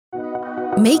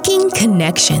Making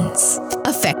connections,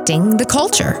 affecting the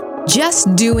culture,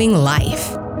 just doing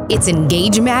life. It's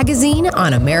Engage Magazine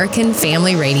on American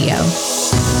Family Radio.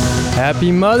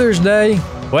 Happy Mother's Day.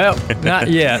 Well,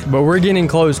 not yet, but we're getting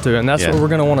close to it, and that's what we're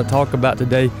going to want to talk about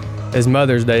today is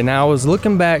Mother's Day. Now, I was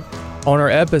looking back on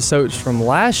our episodes from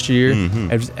last year.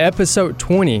 It was episode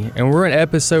 20, and we're in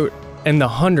episode in the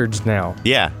hundreds now.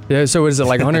 Yeah. So is it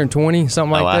like 120,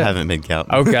 something like that? I haven't been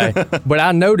counting. Okay. But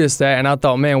I noticed that, and I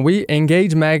thought, man,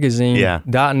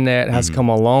 EngageMagazine.net has come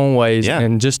a long ways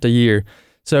in just a year.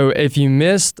 So if you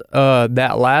missed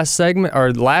that last segment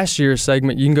or last year's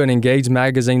segment, you can go to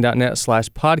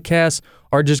engagemagazine.net/podcast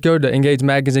or just go to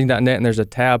engagemagazine.net and there's a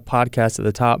tab podcast at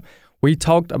the top. We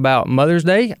talked about Mother's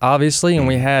Day, obviously, and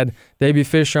we had Debbie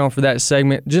Fisher on for that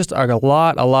segment. Just a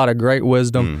lot of great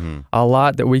wisdom, a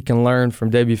lot that we can learn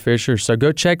from Debbie Fisher. So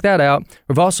go check that out.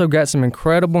 We've also got some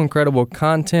incredible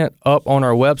content up on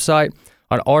our website,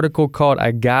 an article called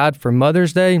A Guide for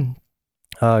Mother's Day,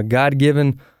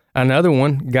 God-given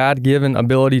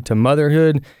ability to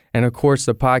motherhood, and of course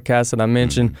the podcast that I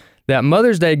mentioned. That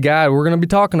Mother's Day guide, we're going to be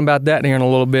talking about that here in a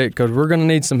little bit because we're going to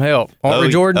need some help. Aren't we,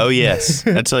 Jordan? Oh, yes.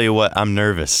 I tell you what, I'm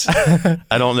nervous. I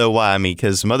don't know why. I mean,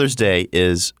 because Mother's Day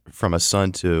is from a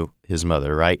son to his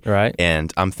mother, right? Right.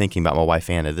 And I'm thinking about my wife,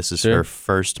 Anna. This is her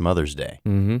first Mother's Day.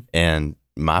 And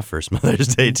my first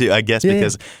Mother's Day, too, I guess,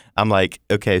 because I'm like,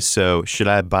 okay, so should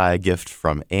I buy a gift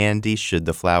from Andy? Should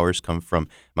the flowers come from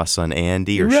my son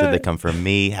Andy, or should they come from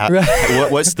me?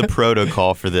 What's the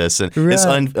protocol for this? And it's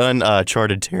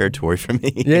uncharted territory for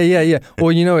me. Yeah.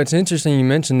 Well, it's interesting you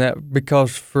mentioned that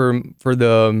because for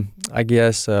the, I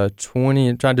guess, 20,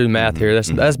 I'm trying to do the math here.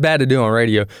 That's bad to do on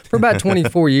radio. For about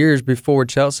 24 years before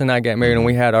Chelsea and I got married and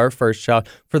we had our first child,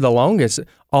 for the longest,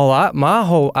 my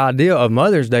whole idea of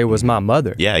Mother's Day was my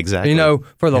mother. Yeah, exactly.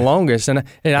 For the longest. And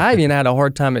I even had a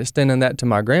hard time extending that to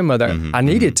my grandmother. I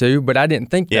needed to, but I didn't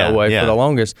think that way for the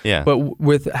longest. Yeah. But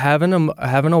with having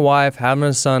a wife, having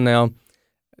a son now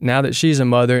that she's a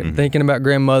mother, thinking about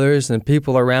grandmothers and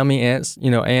people around me, aunts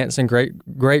and great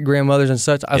grandmothers and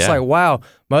such, I was like, wow,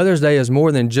 Mother's Day is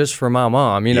more than just for my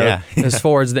mom, as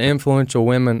far as the influential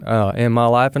women in my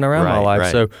life and around my life.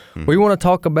 Right. So we want to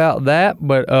talk about that,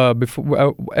 but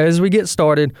as we get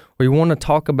started, we want to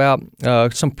talk about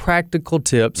some practical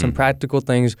tips, some practical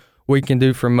things we can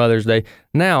do for Mother's Day.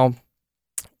 Now,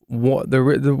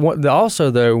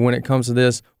 also, though, when it comes to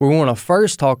this, we want to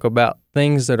first talk about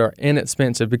things that are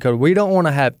inexpensive because we don't want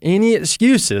to have any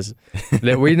excuses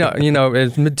that we don't,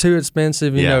 it's too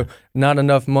expensive, not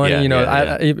enough money,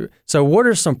 So what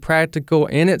are some practical,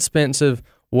 inexpensive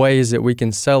ways that we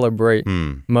can celebrate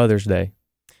Mother's Day?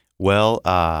 Well,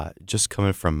 just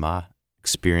coming from my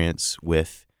experience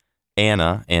with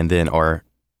Anna and then our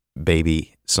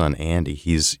baby son, Andy,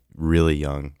 he's really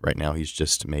young right now. He's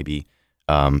just maybe...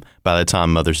 by the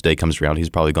time Mother's Day comes around, he's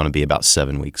probably going to be about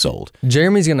 7 weeks old.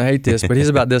 Jeremy's going to hate this, but he's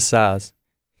about this size.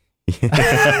 He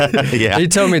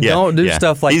told me don't do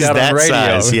stuff like that on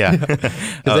radio. Size,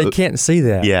 they can't see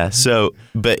that. Yeah. So,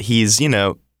 but he's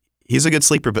a good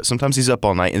sleeper, but sometimes he's up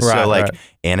all night, and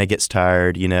Anna gets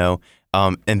tired, and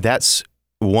that's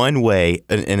one way,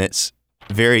 and it's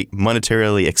very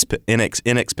monetarily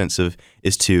inexpensive,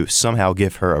 is to somehow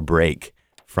give her a break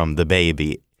from the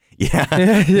baby.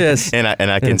 Yeah. Yes. And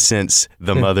I can sense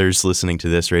the mothers listening to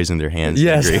this raising their hands.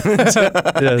 Yes.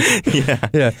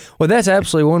 Yeah. Well, that's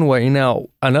absolutely one way. Now,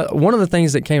 one of the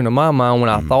things that came to my mind when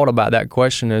I thought about that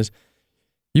question is,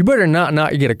 you better not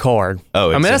get a card. Oh,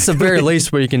 exactly. I mean, that's the very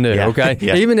least what you can do, okay?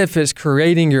 Yeah. Even if it's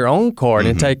creating your own card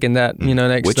and taking that,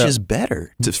 next Which step. is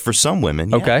better for some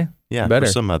women. Yeah. Okay. Yeah, better.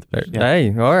 For some others. Yeah.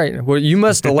 Hey, all right. Well, you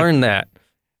must have learned that.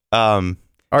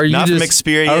 Not from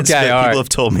experience, but people have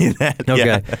told me that. Okay.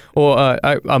 Yeah. Well,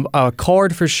 a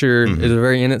card for sure is a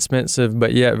very inexpensive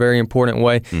but yet very important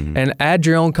way. And add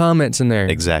your own comments in there.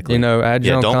 Exactly. Add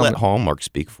your own don't comments. let Hallmark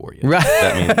speak for you. Right.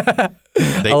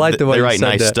 They, I like the way they you write said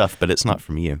nice that. stuff, but it's not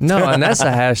from you. No, and that's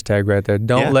a hashtag right there.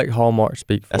 Don't let Hallmark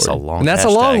speak for you. That's a long and that's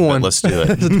hashtag, a long one. But let's do it.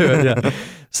 Let's do it, yeah.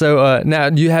 So now,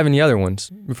 do you have any other ones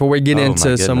before we get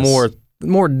into some more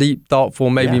deep, thoughtful,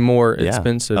 maybe more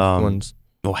expensive ones?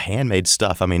 Well, handmade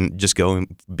stuff. I mean, just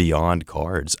going beyond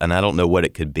cards. And I don't know what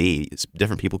it could be.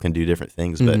 Different people can do different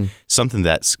things, but something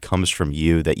that comes from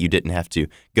you that you didn't have to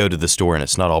go to the store and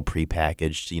it's not all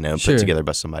prepackaged, put together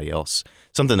by somebody else.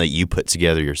 Something that you put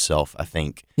together yourself, I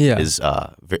think, is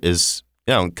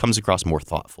comes across more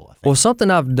thoughtful, I think. Well, something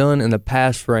I've done in the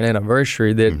past for an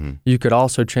anniversary that you could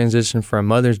also transition for a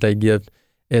Mother's Day gift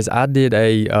is I did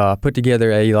put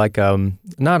together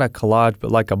not a collage,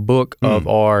 but like a book of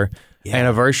our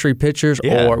anniversary pictures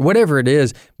Yeah. or whatever it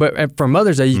is. But for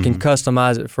Mother's Day, you can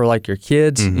customize it for like your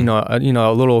kids. You know,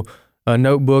 a little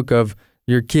notebook of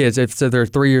your kids. If they're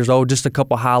 3 years old, just a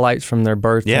couple highlights from their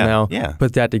birth. Yeah,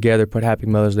 Put that together. Put Happy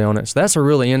Mother's Day on it. So that's a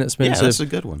really inexpensive, that's a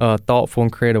good one. thoughtful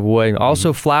and creative way.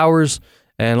 Also, flowers.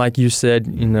 And like you said,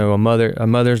 you know, a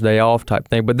Mother's Day off type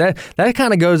thing. But that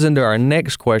kind of goes into our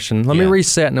next question. Let me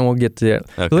reset and then we'll get to it.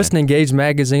 Okay. Listen to Engage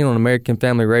Magazine on American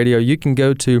Family Radio. You can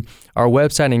go to our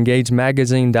website,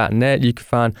 engagemagazine.net. You can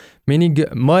find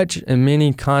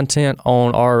many content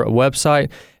on our website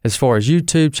as far as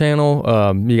YouTube channel.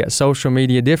 You got social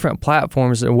media, different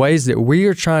platforms and ways that we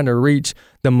are trying to reach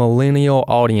the millennial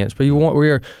audience. But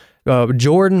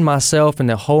Jordan, myself, and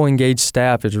the whole Engage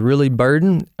staff is really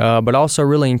burdened, but also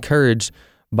really encouraged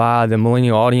by the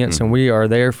millennial audience, and we are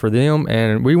there for them,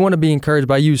 and we want to be encouraged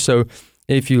by you. So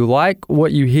if you like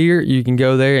what you hear, you can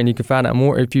go there and you can find out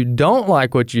more. If you don't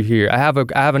like what you hear, I have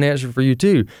an answer for you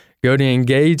too. Go to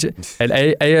Engage at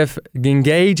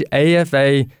Engage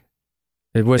AFA.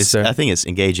 I think it's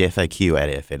Engage FAQ at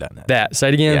AFA.net. Say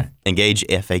it again. Yeah. Engage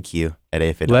FAQ at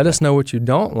AFA.net. Let us know what you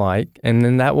don't like, and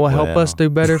then that will help us do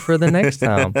better for the next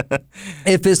time.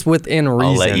 If it's within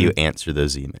reason. I'll let you answer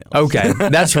those emails. Okay,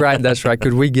 that's right.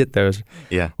 Could we get those?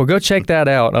 Yeah. Well, go check that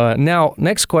out. Now,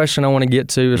 next question I want to get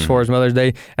to as far as Mother's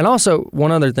Day. And also,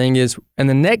 one other thing is, in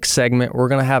the next segment, we're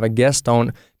going to have a guest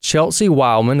on, Chelsea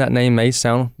Wildman. That name may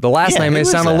sound, the last name may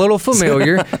sound a little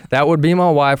familiar. That would be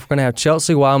my wife. We're going to have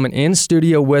Chelsea Wildman in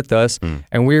studio with us,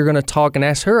 and we're going to talk and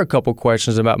ask her a couple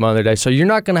questions about Mother's Day. So you're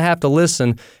not going to have to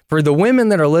listen. For the women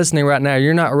that are listening right now,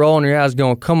 you're not rolling your eyes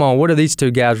going, come on, what do these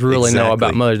two guys really know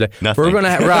about Mother's Day? Nothing. We're going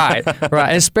to right,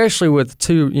 especially with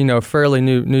two, fairly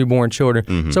newborn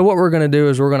children. So what we're going to do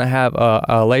is we're going to have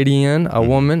a lady a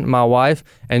woman, my wife,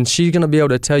 and she's going to be able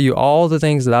to tell you all the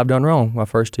things that I've done wrong my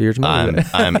first 2 years of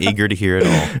Mother's Day. I'm eager to hear it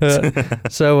all.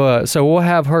 So we'll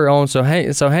have her on. So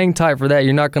hang tight for that.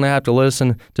 You're not going to have to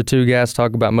listen to two guys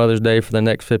talk about Mother's Day for the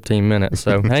next 15 minutes.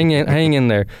 So hang in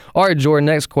there. All right, Jordan.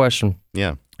 Next question.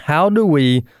 Yeah. How do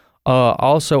we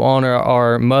also honor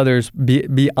our mothers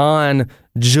beyond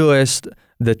just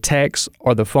the text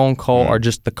or the phone call or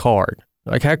just the card?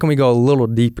 Like, how can we go a little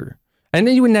deeper? And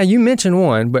then you mentioned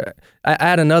one, but I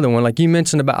add another one. Like you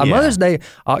mentioned about a Mother's Day,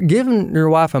 giving your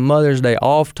wife a Mother's Day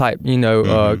off type,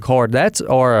 card.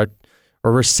 Or a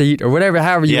receipt or whatever,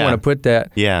 however you want to put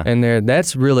that in there.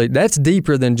 That's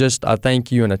deeper than just a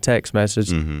thank you and a text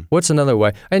message. What's another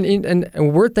way? And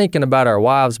we're thinking about our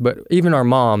wives, but even our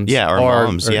moms. Yeah, our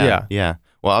moms. Yeah.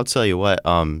 Well, I'll tell you what.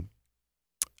 I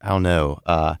don't know.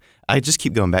 I just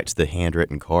keep going back to the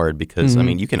handwritten card because I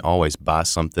mean you can always buy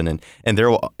something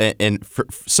and for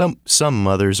some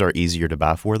mothers are easier to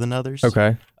buy for than others.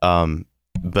 Okay.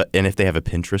 But if they have a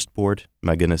Pinterest board,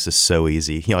 my goodness, it's so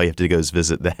easy. All you have to do is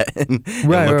visit that and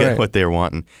look at what they're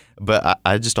wanting. But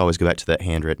I just always go back to that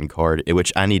handwritten card,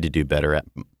 which I need to do better at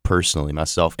personally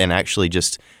myself. And actually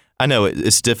just, I know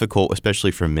it's difficult,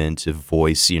 especially for men, to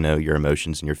voice, your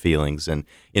emotions and your feelings and,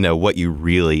 what you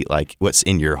really like, what's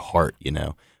in your heart,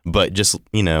 But just,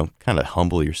 kind of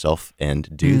humble yourself and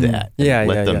do that. And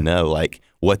let them know like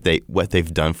what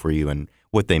they've done for you and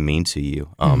what they mean to you.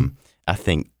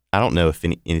 I don't know if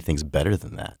anything's better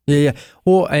than that. Yeah.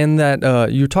 Well, and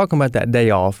that you're talking about that day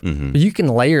off. But you can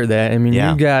layer that. I mean,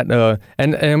 you got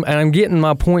and I'm getting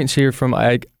my points here from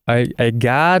a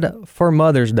guide for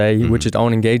Mother's Day, which is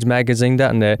on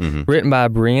engagemagazine.net, written by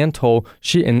Brianne Toll,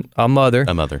 a mother.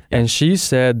 And she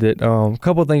said that a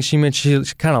couple of things she mentioned,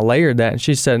 she kind of layered that, and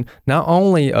she said not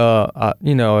only a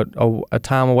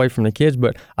time away from the kids,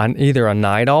 but either a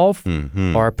night off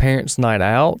or a parents' night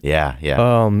out.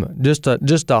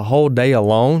 Just a whole day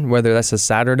alone, whether that's a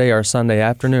Saturday or a Sunday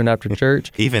afternoon after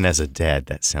church. Even as a dad,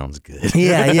 that sounds good.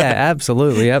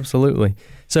 Absolutely.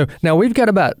 So now we've got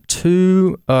about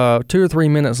 2 or 3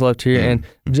 minutes left here, and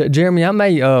Jeremy, I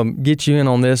may get you in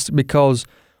on this because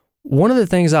one of the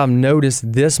things I've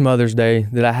noticed this Mother's Day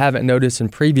that I haven't noticed in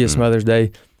previous Mother's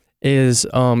Day is,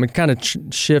 and kind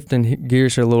of shifting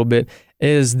gears here a little bit,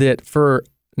 is that for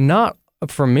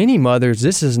many mothers,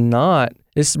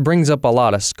 this brings up a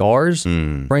lot of scars,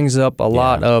 brings up a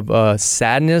lot of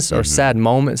sadness or sad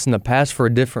moments in the past for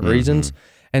different reasons.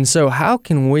 And so how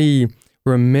can we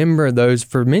remember those?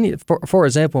 For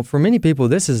example, for many people,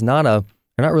 this is they're not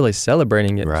really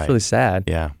celebrating it. Right. It's really sad.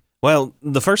 Yeah. Well,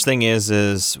 the first thing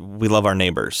is we love our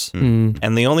neighbors.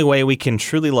 And the only way we can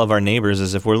truly love our neighbors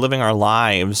is if we're living our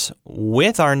lives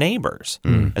with our neighbors.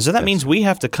 And so that means we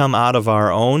have to come out of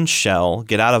our own shell,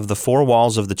 get out of the four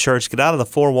walls of the church, get out of the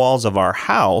four walls of our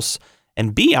house,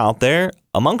 and be out there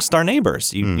amongst our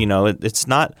neighbors. It's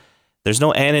not there's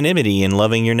no anonymity in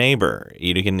loving your neighbor.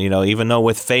 You can, even though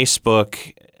with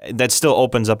Facebook, that still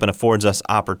opens up and affords us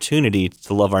opportunity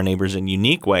to love our neighbors in a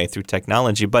unique way through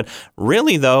technology. But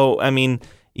really, though, I mean,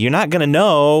 you're not going to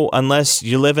know unless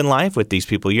you live in life with these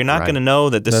people. You're not going to know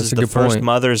that this is the first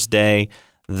Mother's Day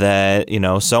that,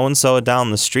 so-and-so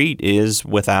down the street is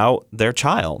without their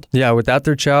child. Yeah, without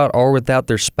their child or without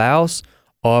their spouse,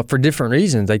 or for different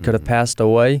reasons. They could have passed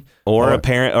away. Or a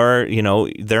parent, or,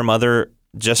 their mother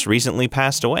just recently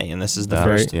passed away. And this is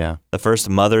the first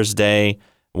Mother's Day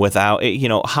without,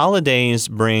 holidays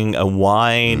bring a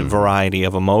wide variety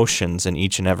of emotions in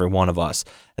each and every one of us.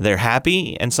 They're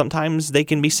happy, and sometimes they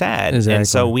can be sad. Exactly. And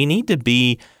so we need to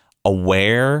be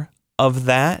aware of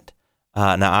that.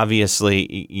 Now,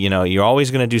 obviously, you're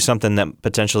always going to do something that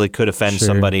potentially could offend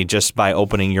somebody just by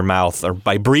opening your mouth or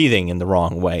by breathing in the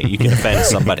wrong way. You can offend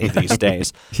somebody these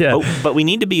days. Yeah. But we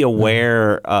need to be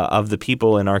aware of the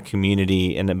people in our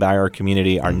community, and by our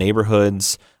community, our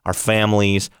neighborhoods, our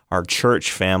families, our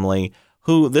church family,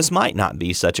 who this might not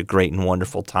be such a great and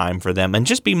wonderful time for them. And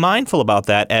just be mindful about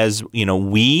that as,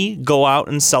 we go out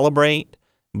and celebrate.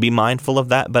 Be mindful of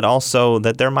that, but also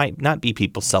that there might not be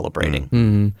people celebrating.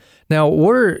 Mm-hmm. Now,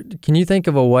 can you think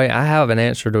of a way? I have an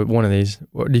answer to one of these.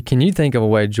 Can you think of a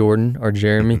way, Jordan or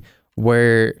Jeremy,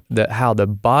 where how the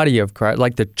body of Christ,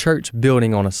 like the church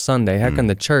building on a Sunday, how can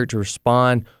the church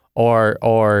respond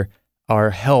or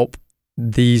help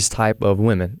these type of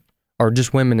women, or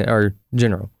just women or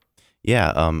general?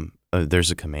 Yeah,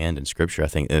 there's a command in Scripture. I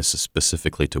think this is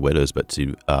specifically to widows, but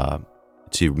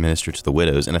to minister to the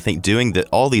widows. And I think doing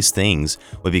all these things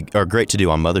are great to do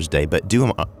on Mother's Day, but do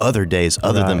them on other days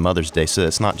other than Mother's Day, so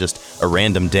it's not just a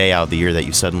random day out of the year that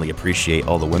you suddenly appreciate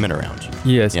all the women around you.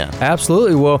 Yes,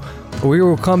 absolutely. Well, we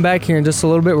will come back here in just a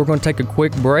little bit. We're going to take a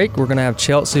quick break. We're going to have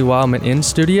Chelsea Wildman in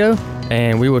studio,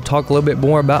 and we will talk a little bit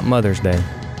more about Mother's Day.